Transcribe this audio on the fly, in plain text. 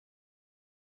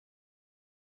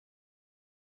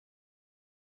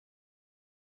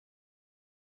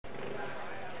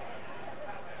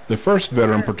The first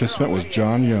veteran participant was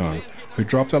John Young, who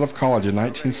dropped out of college in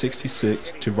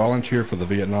 1966 to volunteer for the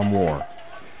Vietnam War.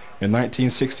 In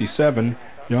 1967,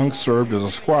 Young served as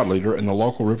a squad leader in the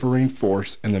local riverine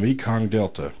force in the Mekong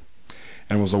Delta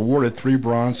and was awarded 3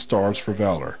 Bronze Stars for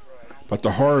valor. But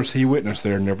the horrors he witnessed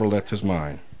there never left his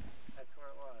mind.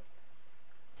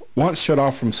 Once shut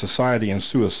off from society and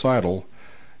suicidal,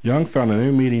 Young found a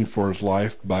new meaning for his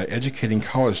life by educating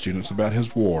college students about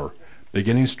his war,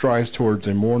 beginning strides towards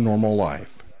a more normal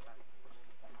life.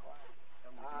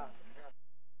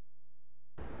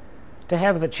 To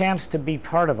have the chance to be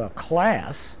part of a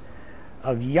class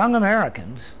of young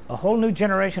Americans, a whole new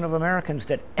generation of Americans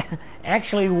that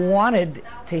actually wanted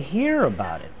to hear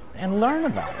about it and learn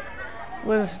about it,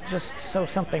 was just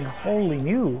something wholly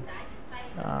new.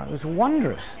 It was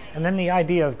wondrous. And then the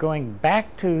idea of going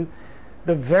back to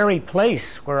the very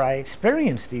place where I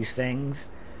experienced these things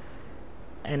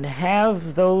and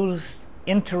have those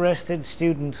interested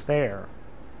students there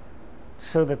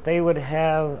so that they would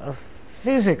have a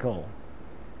physical,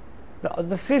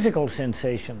 the physical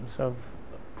sensations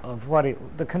of what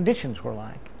the conditions were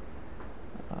like.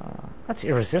 That's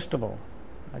irresistible.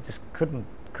 I just couldn't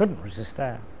resist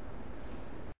that.